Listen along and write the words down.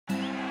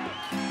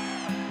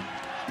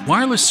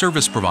Wireless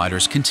service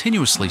providers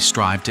continuously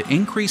strive to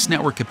increase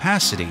network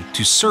capacity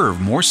to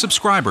serve more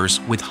subscribers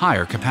with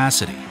higher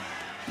capacity.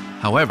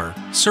 However,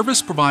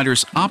 service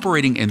providers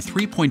operating in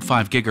 3.5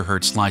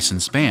 GHz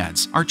licensed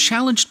bands are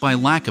challenged by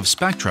lack of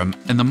spectrum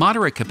and the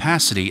moderate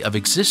capacity of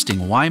existing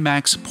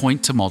WiMAX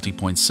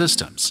point-to-multipoint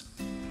systems.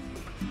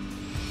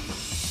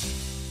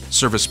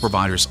 Service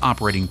providers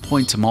operating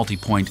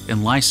point-to-multipoint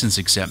in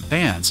license-exempt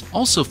bands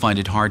also find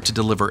it hard to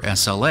deliver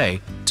SLA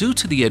due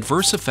to the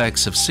adverse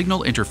effects of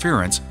signal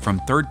interference from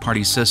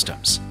third-party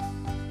systems.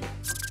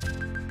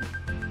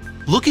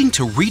 Looking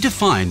to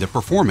redefine the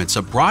performance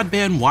of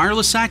broadband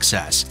wireless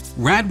access,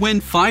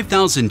 RADWIN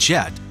 5000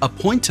 JET, a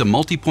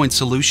point-to-multipoint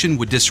solution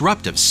with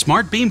disruptive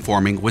smart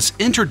beamforming, was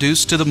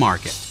introduced to the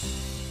market.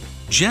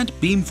 JET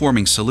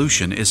beamforming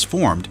solution is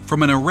formed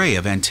from an array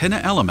of antenna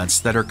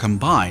elements that are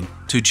combined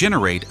to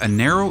generate a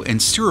narrow and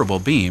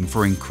steerable beam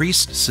for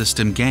increased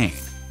system gain,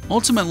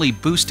 ultimately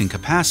boosting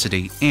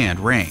capacity and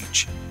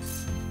range.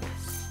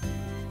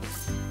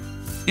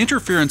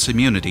 Interference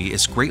immunity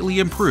is greatly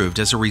improved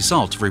as a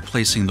result of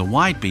replacing the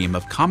wide beam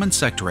of common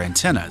sector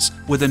antennas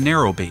with a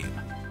narrow beam.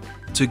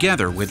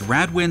 Together with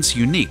RADWIN's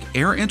unique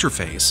air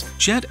interface,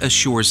 JET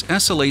assures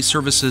SLA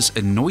services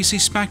in noisy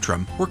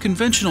spectrum where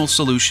conventional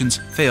solutions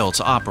fail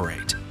to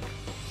operate.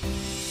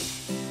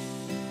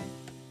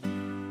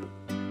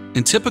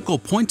 In typical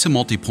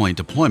point-to-multipoint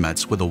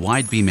deployments with a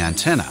wide beam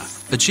antenna,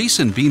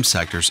 adjacent beam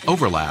sectors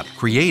overlap,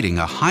 creating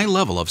a high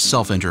level of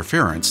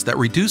self-interference that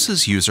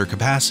reduces user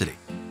capacity.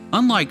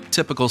 Unlike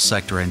typical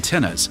sector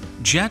antennas,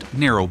 JET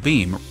narrow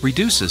beam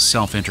reduces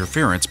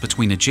self-interference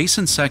between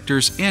adjacent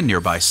sectors and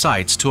nearby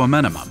sites to a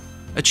minimum,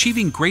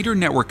 achieving greater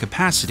network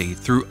capacity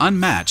through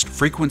unmatched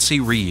frequency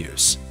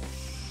reuse.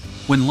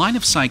 When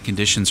line-of-sight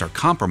conditions are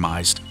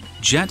compromised,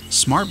 JET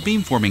smart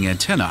beamforming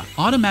antenna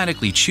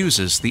automatically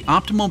chooses the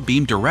optimal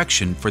beam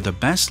direction for the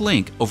best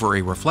link over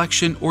a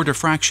reflection or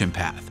diffraction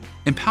path,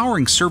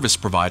 empowering service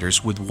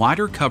providers with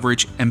wider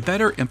coverage and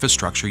better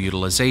infrastructure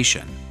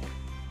utilization.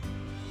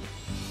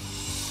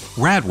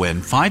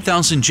 RADWIN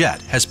 5000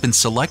 JET has been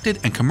selected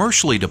and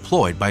commercially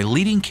deployed by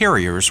leading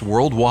carriers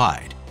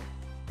worldwide.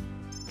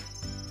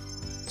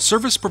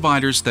 Service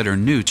providers that are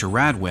new to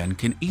RADWIN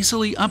can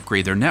easily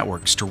upgrade their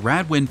networks to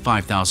RADWIN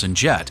 5000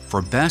 JET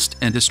for best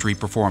industry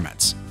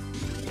performance.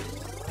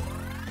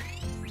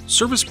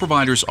 Service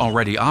providers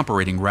already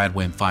operating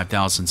RADWIN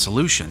 5000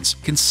 solutions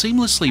can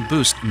seamlessly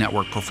boost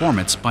network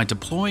performance by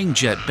deploying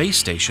JET base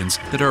stations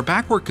that are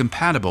backward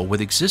compatible with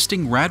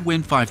existing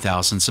RADWIN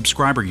 5000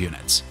 subscriber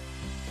units.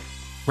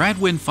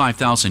 RADWIN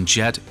 5000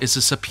 JET is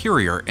a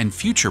superior and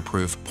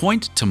future-proof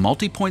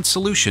point-to-multipoint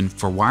solution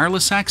for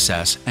wireless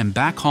access and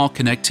backhaul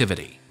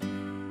connectivity.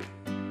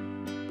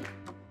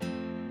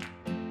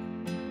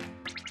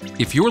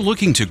 If you're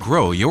looking to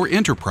grow your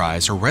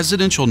enterprise or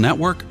residential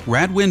network,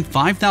 RADWIN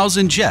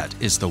 5000 JET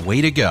is the way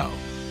to go.